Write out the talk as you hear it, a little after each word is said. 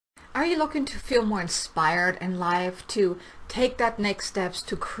Are you looking to feel more inspired in life, to take that next steps,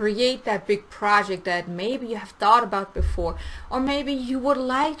 to create that big project that maybe you have thought about before, or maybe you would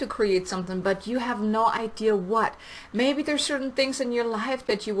like to create something but you have no idea what? Maybe there's certain things in your life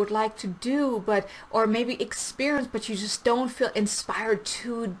that you would like to do, but or maybe experience, but you just don't feel inspired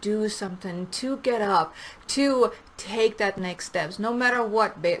to do something, to get up, to take that next steps, no matter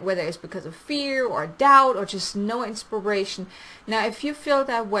what, whether it's because of fear or doubt or just no inspiration. Now if you feel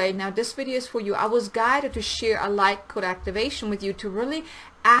that way, now this video is for you. I was guided to share a light code activation with you to really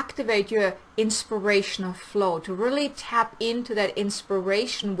activate your inspirational flow, to really tap into that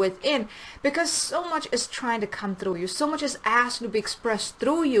inspiration within, because so much is trying to come through you, so much is asking to be expressed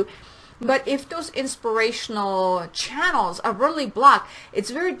through you. But if those inspirational channels are really blocked, it's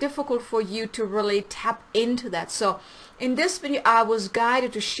very difficult for you to really tap into that. So in this video, I was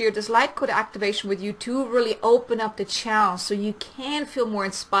guided to share this light code activation with you to really open up the channel so you can feel more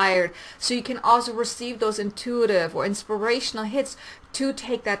inspired, so you can also receive those intuitive or inspirational hits to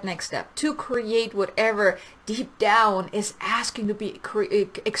take that next step, to create whatever deep down is asking to be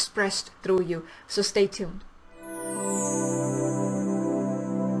expressed through you. So stay tuned.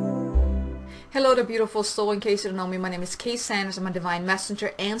 Hello, the beautiful soul. In case you don't know me, my name is Kay Sanders. I'm a divine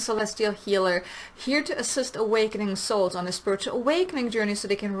messenger and celestial healer, here to assist awakening souls on a spiritual awakening journey so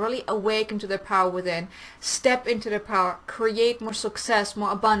they can really awaken to their power within, step into their power, create more success,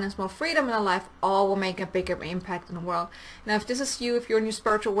 more abundance, more freedom in their life, all will make a bigger impact in the world. Now, if this is you, if you're in your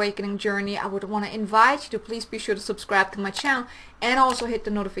spiritual awakening journey, I would want to invite you to please be sure to subscribe to my channel and also hit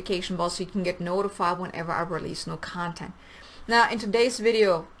the notification bell so you can get notified whenever I release new content. Now, in today's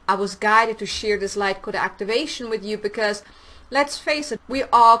video, I was guided to share this light code activation with you because, let's face it, we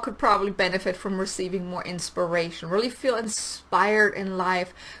all could probably benefit from receiving more inspiration, really feel inspired in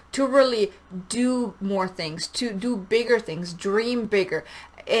life, to really do more things, to do bigger things, dream bigger,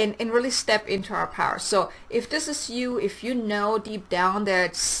 and really step into our power. So if this is you, if you know deep down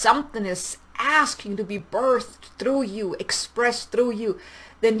that something is asking to be birthed through you, expressed through you,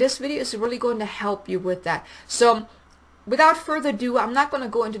 then this video is really going to help you with that. So without further ado, I'm not going to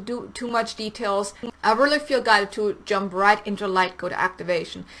go into too much details. I really feel guided to jump right into light code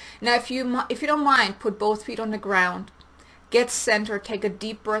activation. Now, if you don't mind, put both feet on the ground, get centered, take a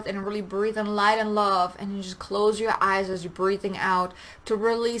deep breath, and really breathe in light and love, and you just close your eyes as you're breathing out to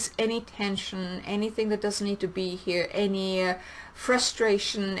release any tension, anything that doesn't need to be here, any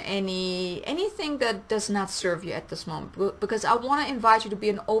frustration, anything that does not serve you at this moment, because I want to invite you to be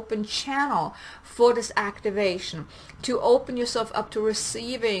an open channel for this activation, to open yourself up to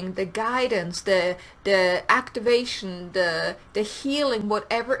receiving the guidance, the activation, the healing,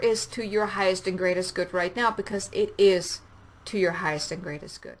 whatever is to your highest and greatest good right now, because it is to your highest and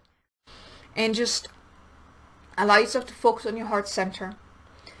greatest good. And just allow yourself to focus on your heart center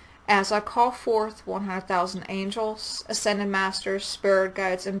as I call forth 100,000 angels, ascended masters, spirit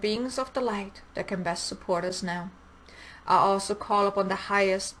guides, and beings of the light that can best support us now. I also call upon the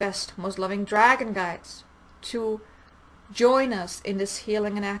highest, best, most loving dragon guides to join us in this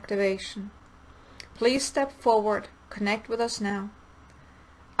healing and activation. Please step forward, connect with us now,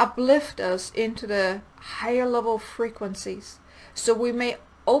 uplift us into the higher level frequencies so we may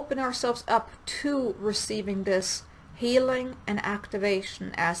open ourselves up to receiving this healing and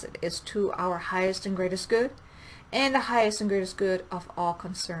activation as it is to our highest and greatest good and the highest and greatest good of all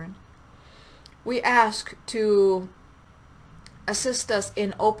concerned. We ask to assist us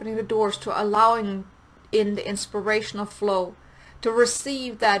in opening the doors to allowing in the inspirational flow to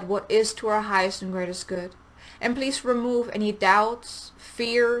receive that what is to our highest and greatest good. And please remove any doubts,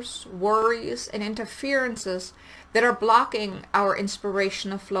 fears, worries, and interferences that are blocking our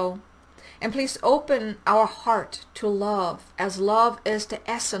inspirational flow. And please open our heart to love, as love is the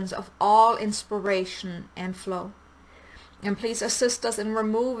essence of all inspiration and flow. And please assist us in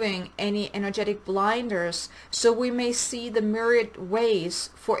removing any energetic blinders so we may see the myriad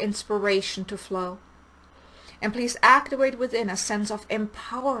ways for inspiration to flow. And please activate within a sense of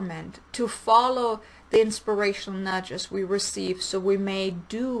empowerment to follow the inspirational nudges we receive so we may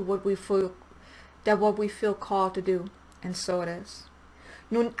do what we feel called to do. And so it is.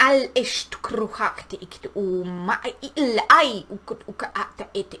 Nun al ist kruhakte ikte ma il ai ukut ukaata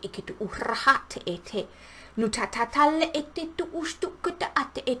ete ikte urahate ete nutatatale ete tu ustukuta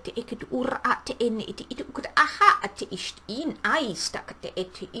ate ete ikte urahate ene ete ite ukut aha ate ist in ai stakate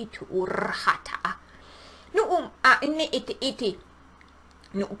ete ite urahata nu a ene ete ete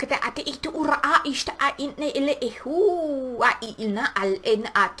nu ukata ate ite uraha ist a ine ile ehu a ina al en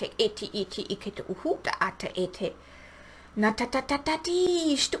ate ete ite ikte uhuta ate ete na ta ta ta ta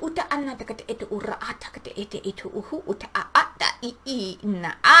ti stu uta anna ta kate ete ura ata kate ete uhu uta a ta I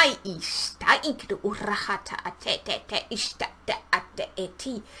na I ista ikdu urahata ate te te ista te ate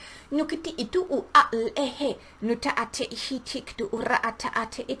eti. Nukiti itu u al ehe nuta ate hitikdu urata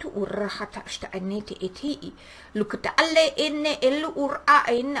ate itu urahata sta anete eti. Lukata alle enne elu ura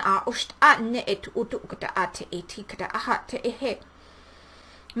in a usta ne etu utu kata ate eti kata ahate ehe.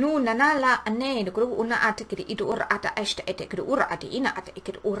 Nu nanala ane de kuru una ate kidi itu ura ata esta ete kidi ura ate ina ate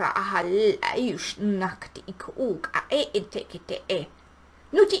ikid ura ahal ayush nakti ikuk a ete kite e.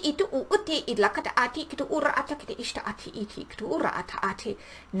 Nuti itu uti idlakata ati kitu ura ata kita ishta ati iti kitu ura ata ati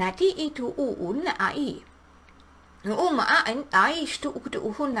nati itu na ai uma ai shtu ukutu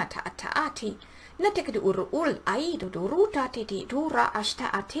uhuna ta ata ati nate kitu ura ul ai do ruta titi dura ashta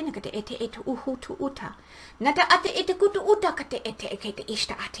ati nakate ete uhutu uta nata ate ete kutu uta kate ete kete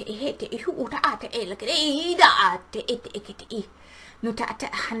ishta ati ehete ihu uta ate lakate ida ate ete kete I nuta ata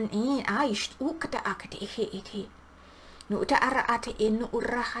han ai shtu kata akate ete nu uta ara ate inu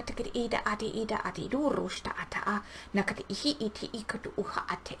urahata kati ida ate durushta ata nakati ihi iti ikatu uha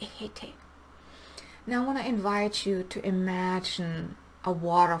ate ehete. Now I want to invite you to imagine a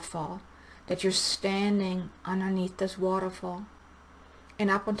waterfall, that you're standing underneath this waterfall. And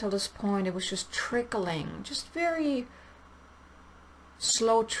up until this point it was just trickling, just very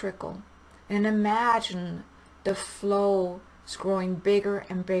slow trickle. And imagine the flow is growing bigger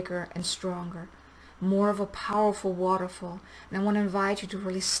and bigger and stronger. More of a powerful waterfall. And I want to invite you to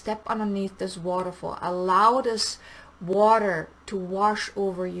really step underneath this waterfall. Allow this water to wash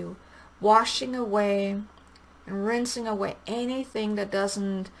over you, washing away and rinsing away anything that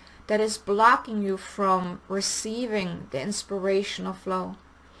is blocking you from receiving the inspirational flow.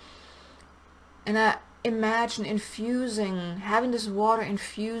 And imagine having this water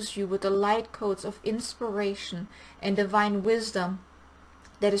infuse you with the light codes of inspiration and divine wisdom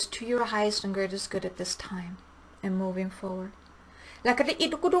that is to your highest and greatest good at this time and moving forward. Lakati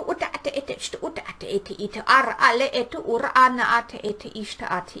itu kudu uta ate ete ishta uta ate ete ite ara ale ete ura ana ate ete ishta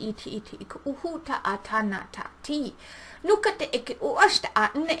ate ite iku uhuta atana ta ti. Nukate eke uashta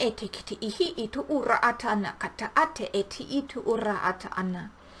ane ete kiti ihi itu ura atana kata ate ete itu ura ata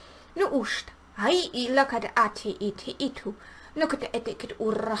ana. Nu ushta hai ilakada ate ite itu. Nukata ete kit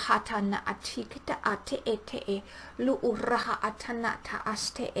urahata na ati kita ate ete lu uraha atana ta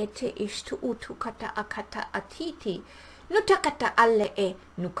aste ete ishtu utu kata akata atiti nutakata alle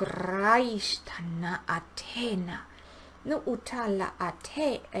nukraishta na atena nu utala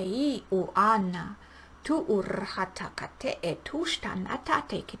ate uana tu urahata kate tushta na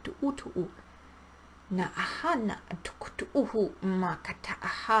tate kitu utu na ahana tukutu uhu makata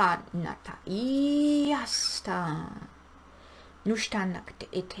ahana ta iyasta. Nushtanak te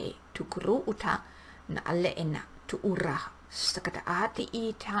ete tukuru uta na aleena tu ura sakata ate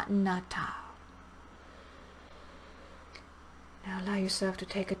ita nata. Now allow yourself to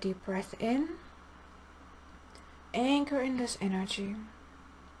take a deep breath in. Anchor in this energy.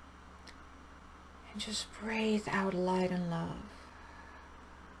 And just breathe out light and love.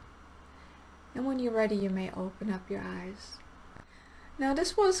 And when you're ready, you may open up your eyes. Now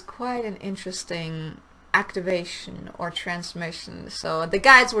this was quite an interesting activation or transmission, so the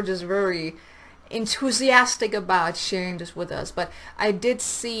guides were just very enthusiastic about sharing this with us, but I did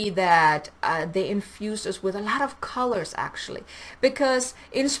see that they infused us with a lot of colors actually, because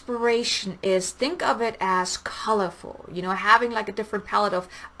inspiration is, think of it as colorful, you know, having like a different palette of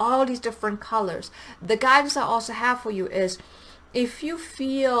all these different colors. The guidance I also have for you is, if you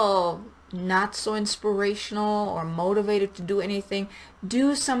feel not so inspirational or motivated to do anything,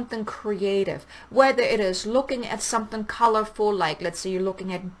 do something creative. Whether it is looking at something colorful, like let's say you're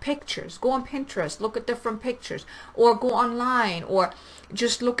looking at pictures, go on Pinterest, look at different pictures, or go online, or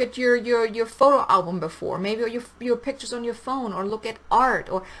just look at your photo album before, maybe your pictures on your phone, or look at art,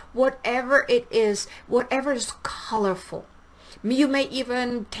 or whatever it is, whatever is colorful. You may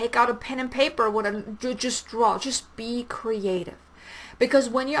even take out a pen and paper, just draw, just be creative. Because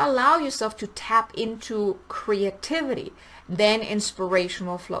when you allow yourself to tap into creativity, then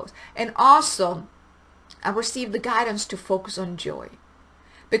inspiration flows. And also, I received the guidance to focus on joy.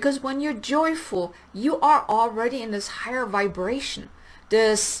 Because when you're joyful, you are already in this higher vibration,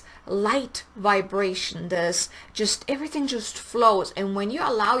 this light vibration, this just everything just flows. And when you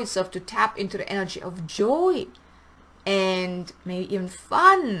allow yourself to tap into the energy of joy and maybe even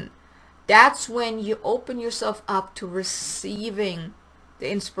fun, that's when you open yourself up to receiving the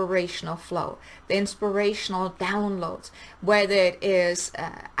inspirational flow, the inspirational downloads, whether it is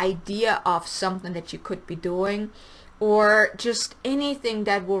idea of something that you could be doing, or just anything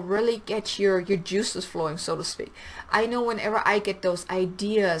that will really get your juices flowing, so to speak. I know whenever I get those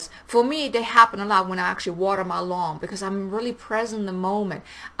ideas, for me they happen a lot when I actually water my lawn, because I'm really present in the moment.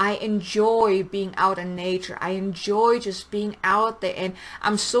 I enjoy being out in nature. I enjoy just being out there, and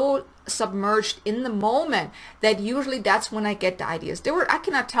I'm so submerged in the moment that usually that's when I get the ideas. I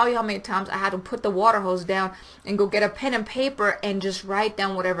cannot tell you how many times I had to put the water hose down and go get a pen and paper and just write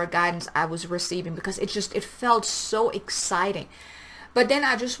down whatever guidance I was receiving, because it felt so exciting. But then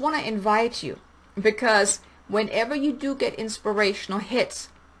I just want to invite you, because whenever you do get inspirational hits,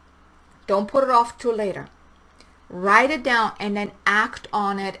 don't put it off till later. Write it down and then act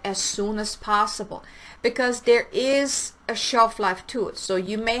on it as soon as possible, because there is a shelf life to it. So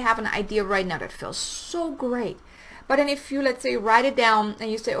you may have an idea right now that feels so great, but then if you, let's say, write it down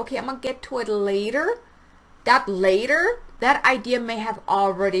and you say, okay, I'm gonna get to it later, that idea may have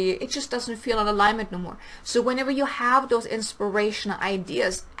already, it just doesn't feel in alignment no more. So whenever you have those inspirational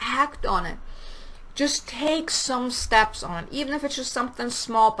ideas, act on it. Just take some steps on it, even if it's just something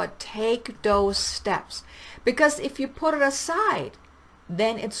small, but take those steps. Because if you put it aside,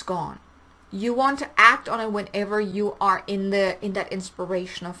 then it's gone. You want to act on it whenever you are in that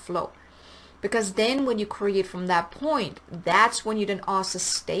inspirational flow. Because then when you create from that point, that's when you then also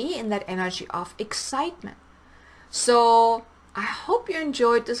stay in that energy of excitement. So I hope you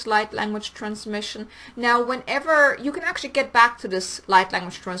enjoyed this light language transmission. Now, whenever you can actually get back to this light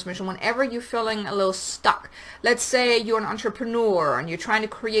language transmission whenever you're feeling a little stuck. Let's say you're an entrepreneur and you're trying to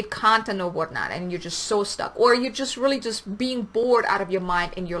create content or whatnot, and you're just so stuck, or you're just really just being bored out of your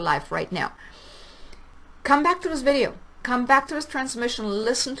mind in your life right now. Come back to this video. Come back to this transmission.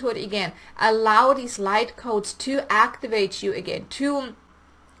 Listen to it again. Allow these light codes to activate you again, to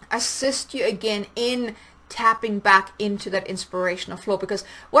assist you again in tapping back into that inspirational flow. Because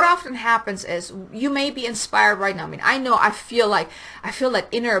what often happens is you may be inspired right now. I mean, I know I feel that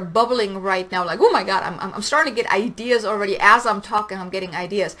inner bubbling right now, like, oh my God, I'm starting to get ideas already. As I'm talking, I'm getting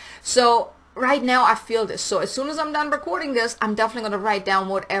ideas. So right now I feel this. So as soon as I'm done recording this, I'm definitely going to write down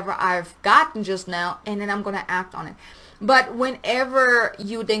whatever I've gotten just now, and then I'm going to act on it. But whenever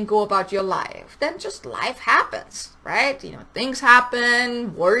you then go about your life, then just life happens, right? You know, things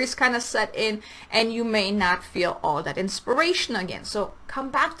happen, worries kind of set in, and you may not feel all that inspiration again. So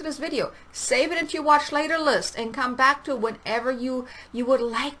come back to this video, save it into your watch later list, and come back to it whenever you would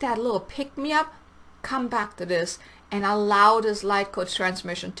like that little pick-me-up. Come back to this and allow this light code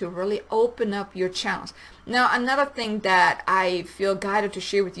transmission to really open up your channels. Now, another thing that I feel guided to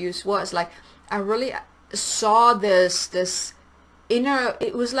share with you as well is, like, I really saw this inner,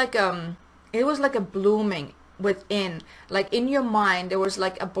 it was like a blooming within, like in your mind there was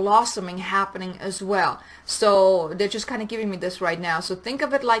like a blossoming happening as well. So they're just kind of giving me this right now. So think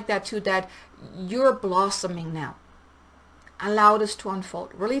of it like that too, that you're blossoming now. Allow this to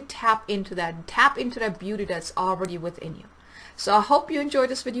unfold. Really tap into that beauty that's already within you. So I hope you enjoyed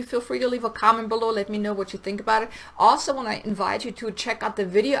this video. Feel free to leave a comment below. Let me know what you think about it. Also, want to invite you to check out the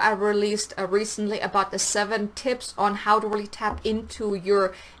video I released recently about the 7 tips on how to really tap into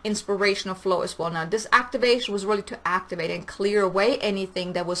your inspirational flow as well. Now, this activation was really to activate and clear away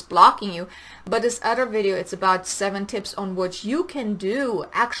anything that was blocking you. But this other video, it's about 7 tips on what you can do,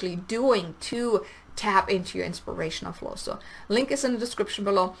 actually doing to tap into your inspirational flow. So link is in the description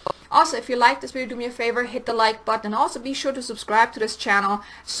below. Also, if you like this video, do me a favor, hit the like button, and also be sure to subscribe to this channel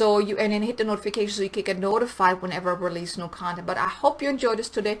and then hit the notification so you can get notified whenever I release new content. But I hope you enjoyed this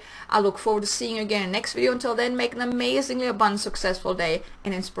today. I look forward to seeing you again in the next video. Until then, make an amazingly abundant, successful day,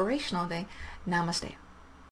 an inspirational day. Namaste.